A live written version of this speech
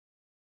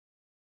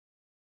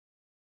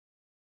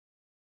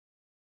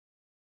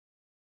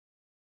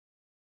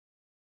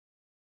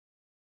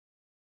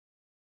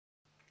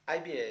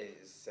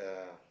IBA is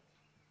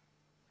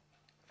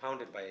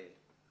founded by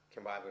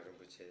Khenpo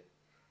Rinpoche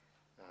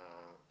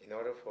in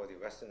order for the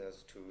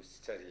Westerners to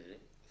study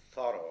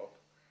thorough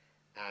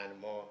and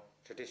more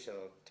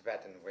traditional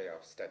Tibetan way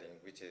of studying,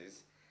 which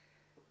is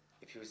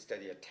if you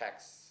study a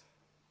text,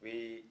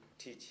 we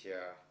teach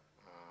here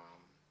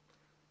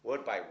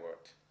word by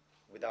word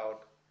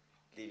without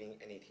leaving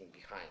anything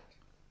behind.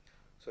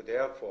 So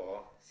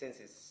therefore, since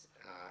it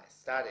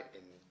started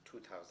in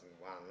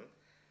 2001,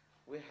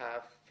 we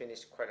have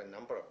finished quite a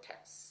number of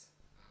texts,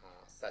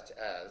 such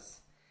as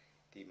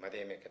the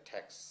Madhyamika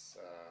texts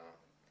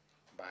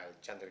by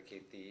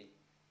Chandrakirti,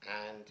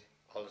 and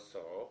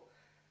also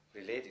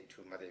related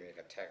to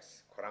Madhyamika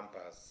texts,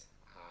 Korampa's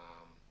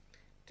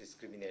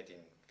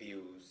discriminating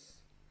views,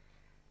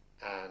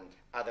 and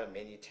other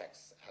many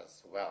texts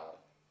as well.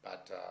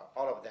 But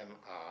all of them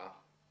are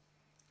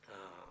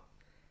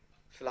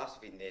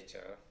philosophy in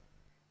nature.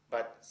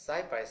 But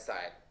side by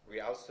side, we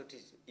also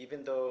teach,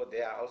 even though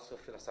they are also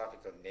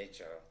philosophical in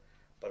nature,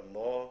 but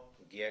more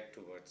geared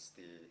towards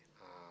the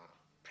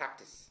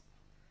practice,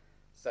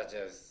 such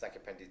as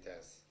Sakya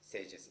Pandita's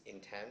sage's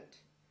intent,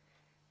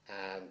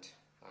 and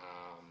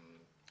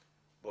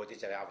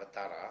Bodhicharya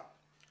Avatara,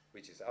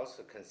 which is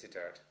also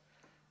considered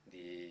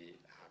the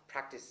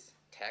practice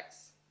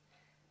text,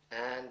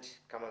 and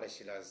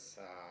Kamalashila's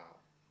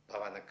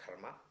Bhavana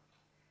Karma,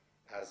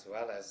 as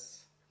well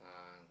as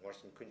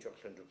Ngorsen Kunchok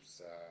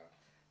Lundrup's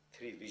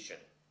Three Vision.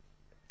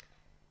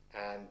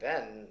 And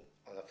then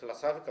on the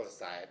philosophical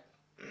side,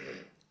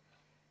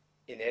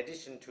 in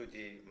addition to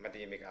the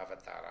Madhyamika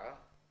Avatara,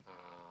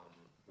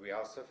 we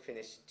also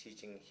finished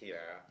teaching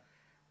here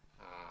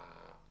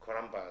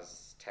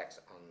Koramba's text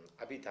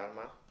on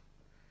Abhidharma,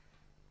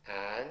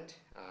 and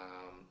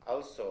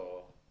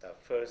also the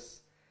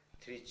first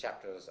 3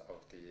 chapters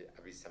of the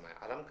Abhisamaya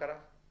Alamkara.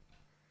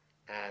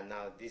 And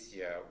now this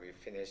year we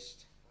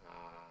finished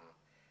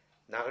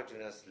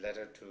Nagarjuna's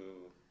letter to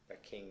the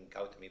king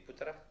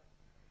Gautamiputra,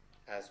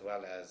 as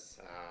well as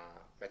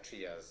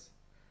Maitreya's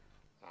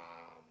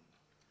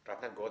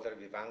Ratnagodara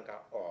Vivanga,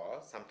 or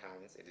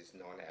sometimes it is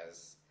known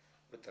as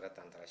Uttara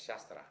Tantra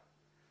Shastra.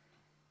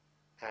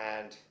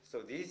 And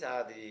so these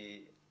are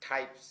the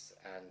types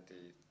and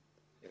the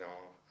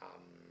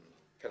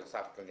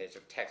philosophical nature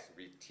of texts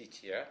we teach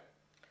here.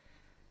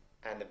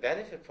 And the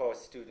benefit for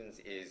students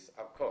is,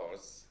 of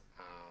course,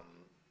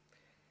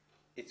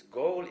 its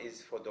goal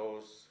is for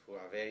those who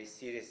are very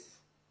serious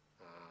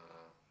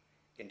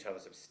in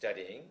terms of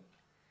studying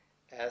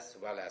as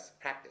well as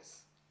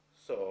practice.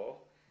 So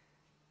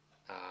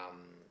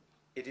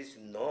it is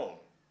known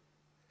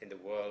in the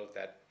world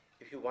that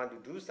if you want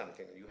to do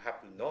something, you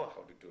have to know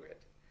how to do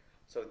it.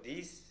 So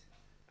these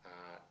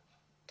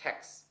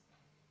texts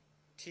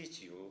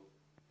teach you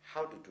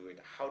how to do it,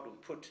 how to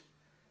put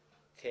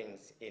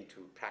things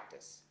into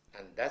practice.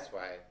 And that's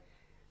why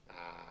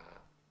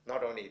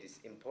not only it is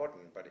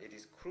important, but it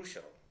is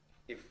crucial.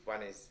 If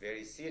one is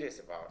very serious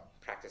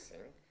about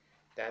practicing,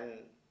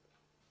 then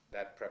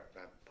that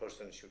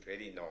person should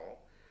really know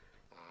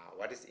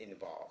what is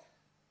involved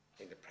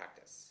in the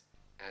practice.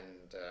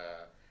 And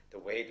the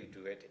way to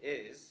do it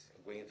is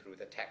going through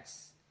the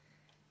text.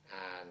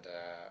 And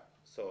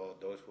so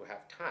those who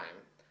have time,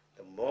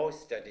 the more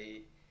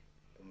study,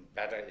 the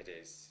better it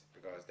is.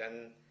 Because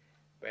then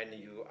when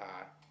you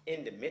are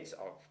in the midst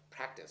of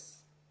practice,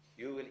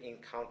 you will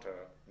encounter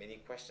many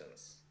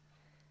questions.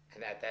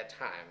 And at that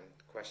time,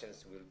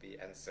 questions will be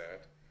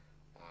answered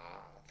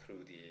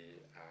through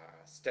the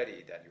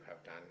study that you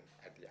have done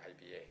at the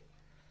IBA.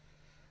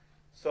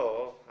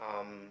 So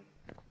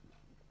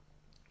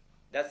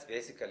that's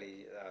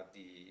basically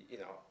the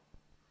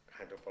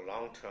kind of a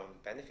long-term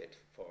benefit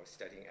for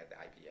studying at the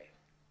IBA.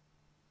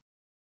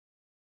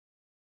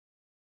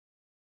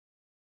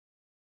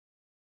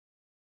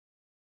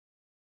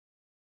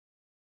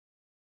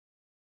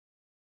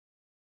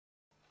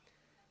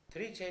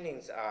 Three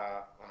trainings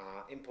are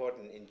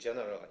important in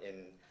general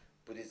in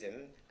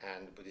Buddhism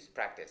and Buddhist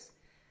practice.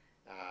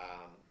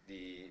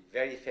 The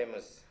very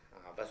famous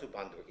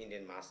Vasubandhu,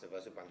 Indian master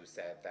Vasubandhu,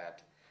 said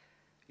that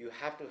you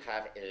have to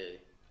have a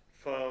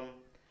firm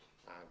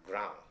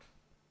ground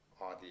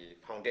or the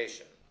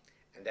foundation,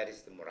 and that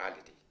is the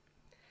morality.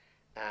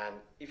 And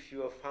if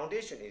your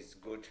foundation is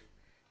good,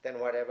 then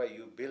whatever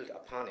you build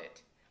upon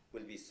it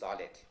will be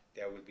solid.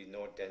 There will be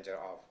no danger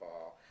of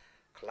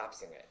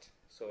collapsing it.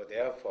 So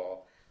therefore,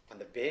 on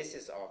the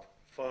basis of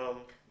firm,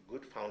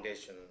 good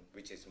foundation,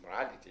 which is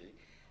morality,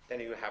 then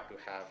you have to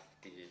have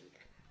the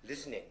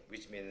listening,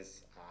 which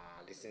means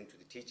listening to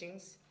the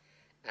teachings.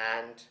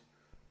 And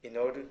in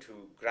order to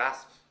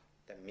grasp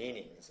the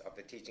meanings of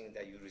the teaching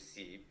that you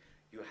receive,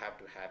 you have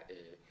to have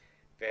a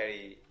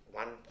very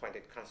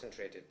one-pointed,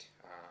 concentrated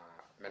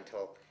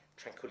mental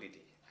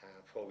tranquility,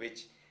 for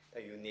which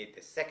you need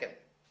the second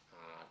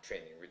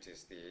training, which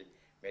is the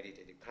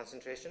meditative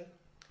concentration.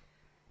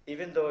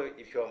 Even though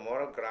if your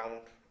moral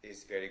ground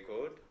is very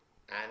good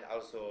and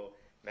also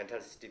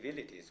mental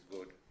stability is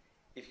good,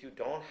 if you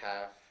don't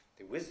have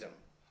the wisdom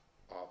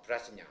of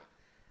prajna,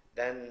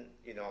 then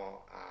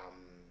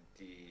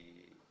the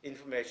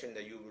information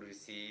that you will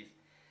receive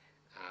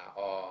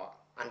or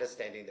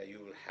understanding that you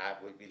will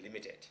have will be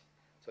limited.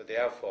 So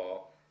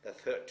therefore, the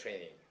third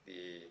training,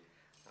 the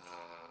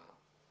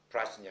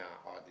prajna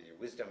or the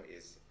wisdom,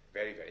 is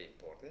very, very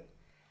important.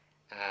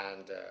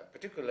 And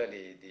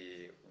particularly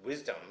the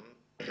wisdom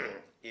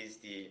is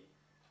the,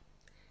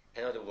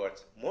 in other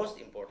words, most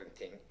important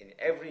thing in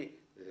every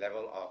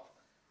level of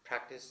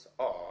practice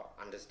or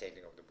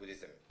understanding of the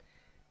Buddhism,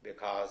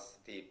 because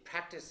the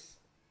practice,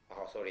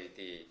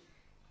 the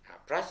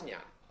prajna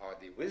or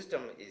the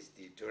wisdom is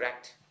the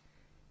direct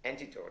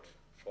antidote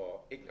for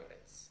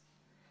ignorance.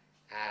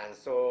 And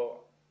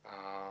so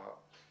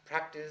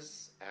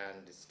practice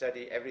and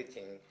study,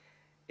 everything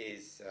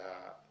is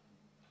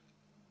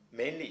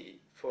mainly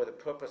for the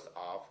purpose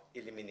of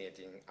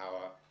eliminating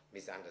our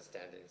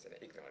misunderstandings and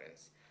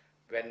ignorance.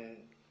 When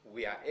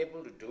we are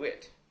able to do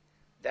it,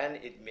 then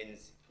it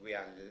means we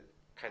are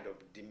kind of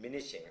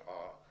diminishing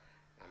or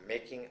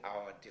making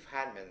our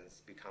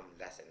defilements become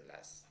less and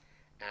less.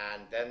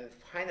 And then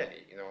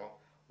finally,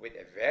 with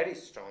a very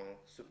strong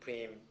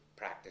supreme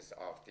practice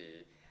of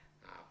the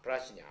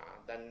prajna,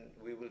 then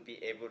we will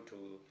be able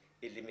to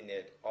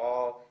eliminate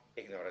all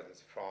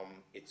ignorance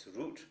from its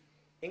root,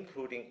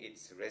 including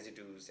its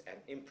residues and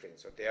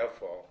imprints. So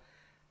therefore,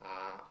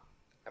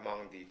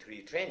 among the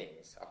three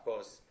trainings, of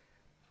course,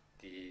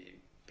 the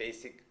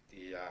basic,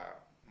 the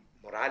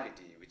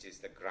morality, which is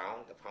the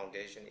ground, the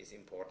foundation, is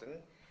important.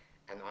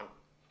 And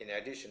in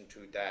addition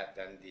to that,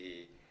 then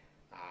the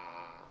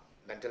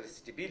mental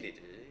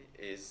stability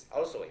is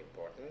also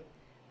important.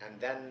 And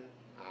then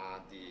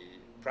the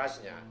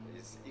prajna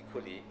is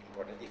equally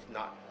important, if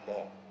not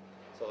more.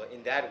 So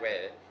in that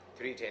way,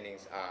 three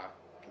trainings are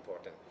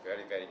important,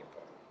 very, very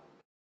important.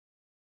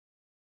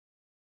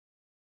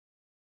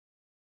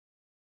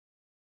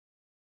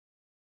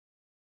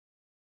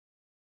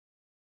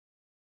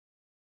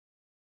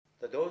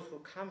 So those who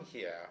come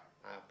here,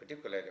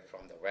 particularly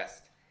from the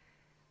West,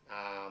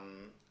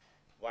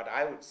 what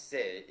I would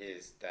say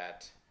is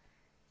that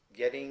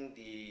getting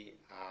the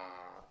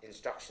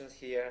instructions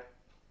here,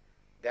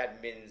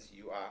 that means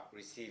you are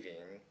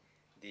receiving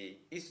the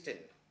Eastern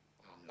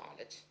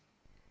knowledge.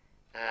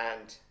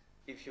 And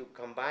if you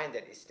combine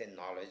that Eastern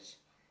knowledge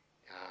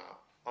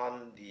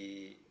on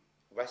the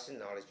Western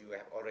knowledge you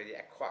have already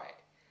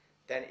acquired,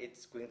 then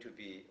it's going to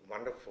be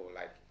wonderful,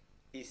 like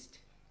East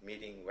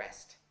meeting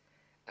West.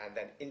 And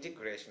then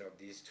integration of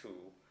these two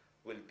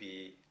will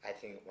be, I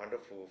think,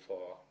 wonderful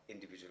for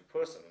individual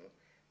person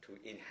to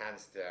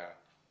enhance their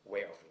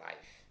way of life.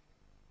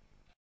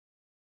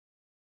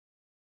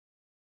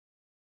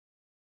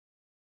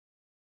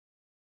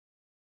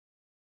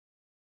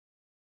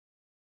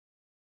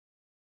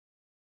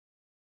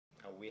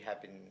 We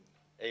have been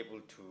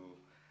able to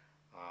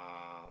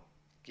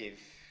give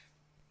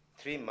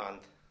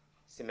 3-month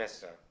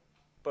semester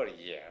per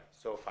year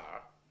so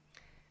far.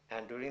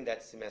 And during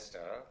that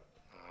semester,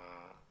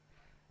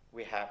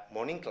 we have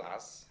morning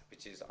class,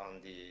 which is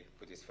on the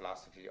Buddhist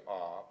philosophy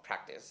or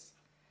practice.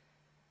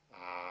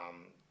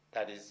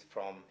 That is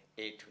from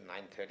 8 to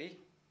 9:30,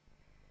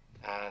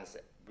 and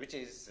which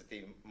is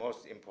the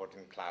most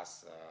important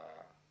class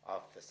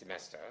of the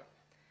semester.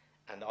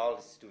 And all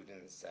the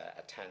students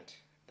attend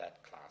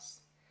that class.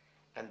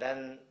 And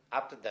then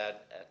after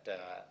that, at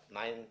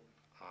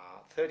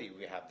 9:30,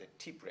 we have the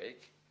tea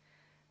break.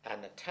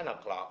 And at 10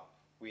 o'clock,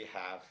 we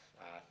have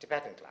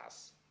Tibetan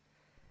class.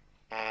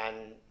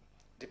 And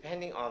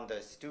depending on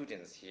the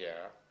students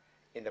here,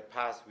 in the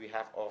past we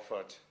have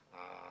offered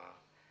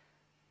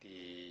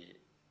the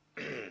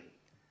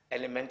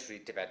elementary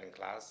Tibetan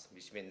class,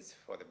 which means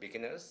for the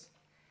beginners,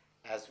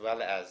 as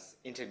well as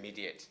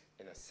intermediate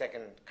in a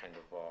second kind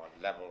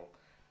of level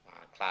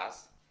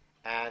class.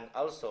 And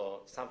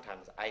also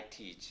sometimes I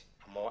teach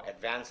a more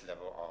advanced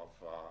level of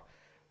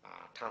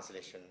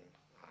translation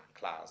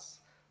class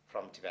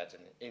from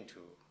Tibetan into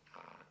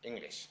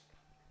English.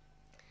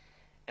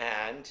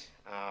 And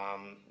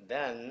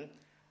then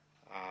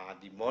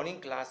the morning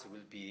class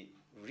will be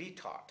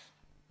retaught,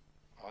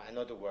 or in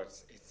other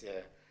words,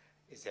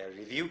 it's a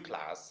review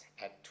class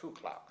at 2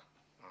 o'clock,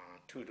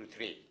 2 to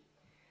 3.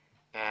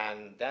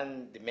 And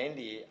then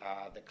mainly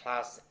the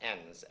class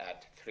ends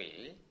at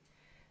 3.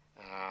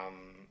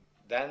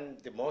 Then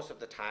most of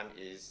the time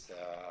is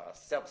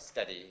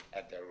self-study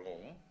at the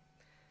room.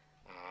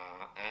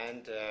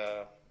 And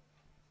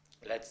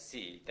let's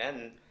see,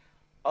 then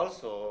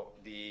also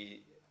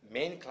the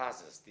main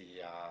classes,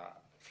 the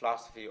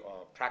philosophy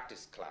or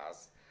practice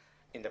class,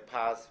 in the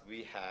past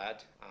we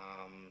had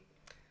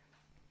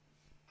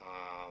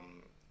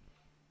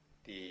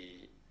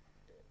the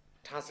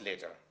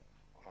translator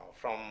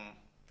from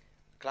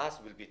class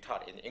will be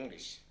taught in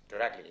English,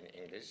 directly in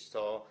English.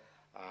 So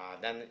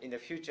then in the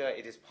future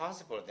it is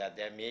possible that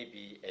there may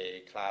be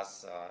a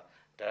class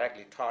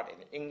directly taught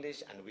in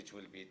English and which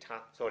will be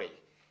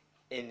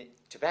in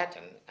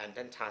Tibetan and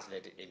then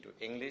translated into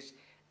English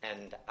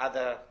and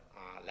other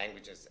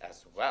languages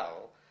as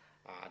well,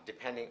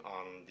 depending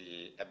on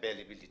the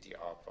availability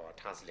of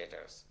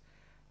translators.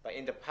 But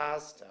in the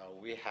past,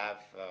 we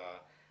have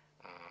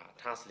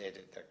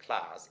translated the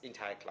class,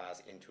 entire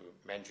class, into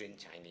Mandarin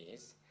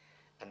Chinese.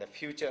 And the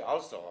future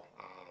also,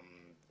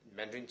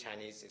 Mandarin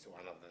Chinese is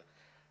one of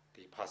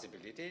the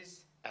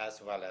possibilities,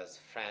 as well as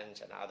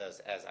French and others,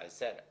 as I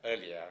said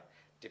earlier,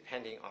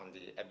 depending on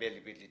the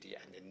availability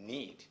and the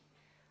need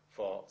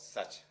for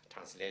such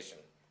translation.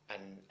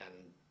 And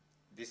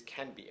this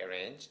can be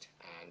arranged,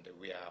 and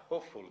we are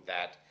hopeful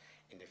that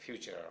in the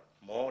future,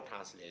 more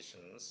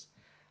translations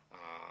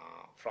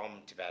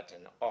from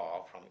Tibetan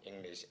or from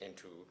English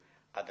into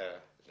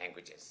other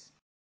languages.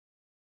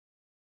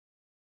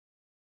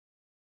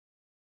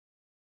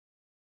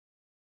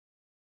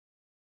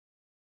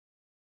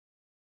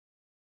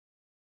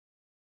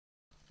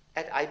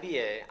 At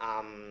IBA,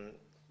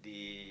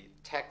 the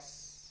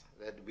texts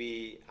that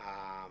we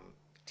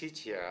teach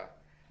here,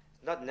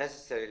 not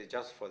necessarily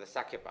just for the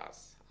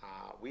Sakyabhas.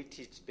 We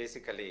teach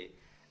basically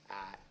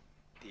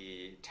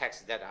the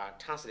texts that are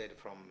translated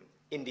from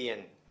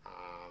Indian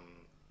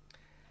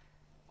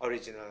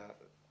original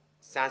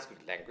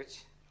Sanskrit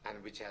language,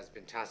 and which has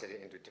been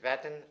translated into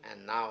Tibetan,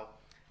 and now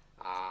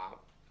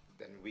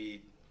then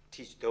we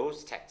teach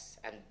those texts,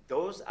 and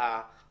those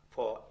are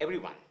for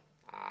everyone,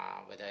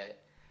 whether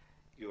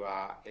you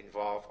are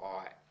involved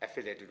or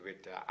affiliated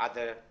with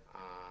other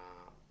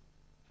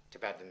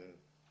Tibetan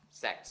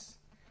sects.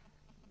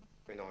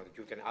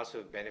 You can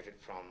also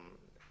benefit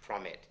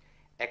from it,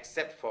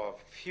 except for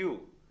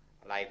few,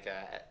 like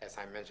as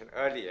I mentioned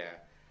earlier,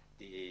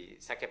 the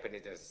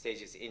Sakyapanita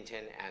Sage's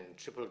Intent and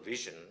Triple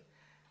Vision.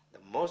 The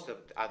most of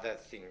the other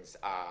things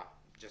are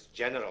just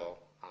general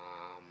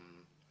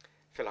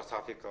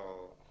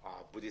philosophical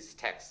Buddhist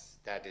texts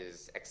that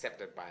is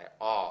accepted by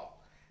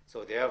all.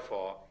 So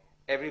therefore,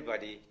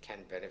 everybody can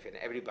benefit.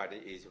 Everybody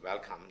is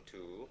welcome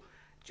to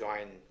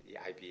join the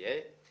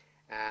IBA.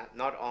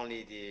 Not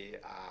only the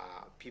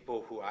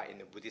people who are in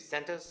the Buddhist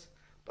centers,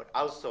 but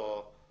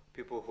also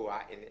people who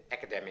are in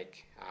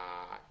academic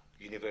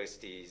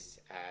universities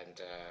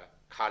and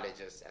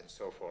colleges and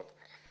so forth.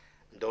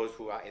 Those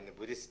who are in the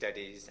Buddhist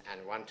studies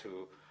and want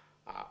to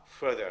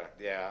further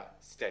their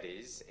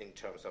studies in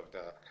terms of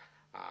the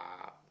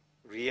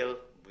real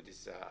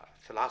Buddhist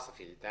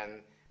philosophy,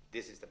 then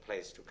this is the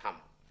place to come.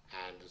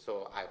 And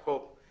so I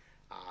hope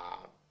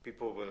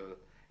people will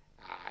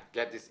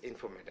get this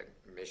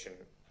information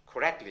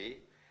correctly,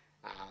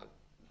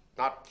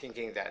 not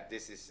thinking that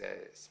this is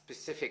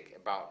specific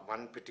about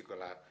one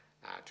particular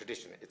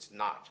tradition. It's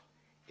not.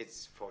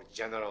 It's for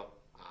general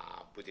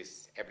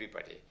Buddhists,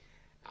 everybody.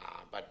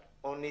 But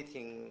only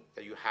thing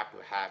that you have to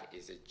have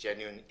is a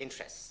genuine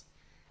interest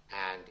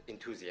and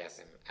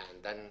enthusiasm,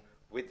 and then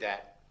with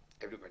that,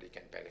 everybody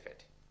can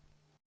benefit.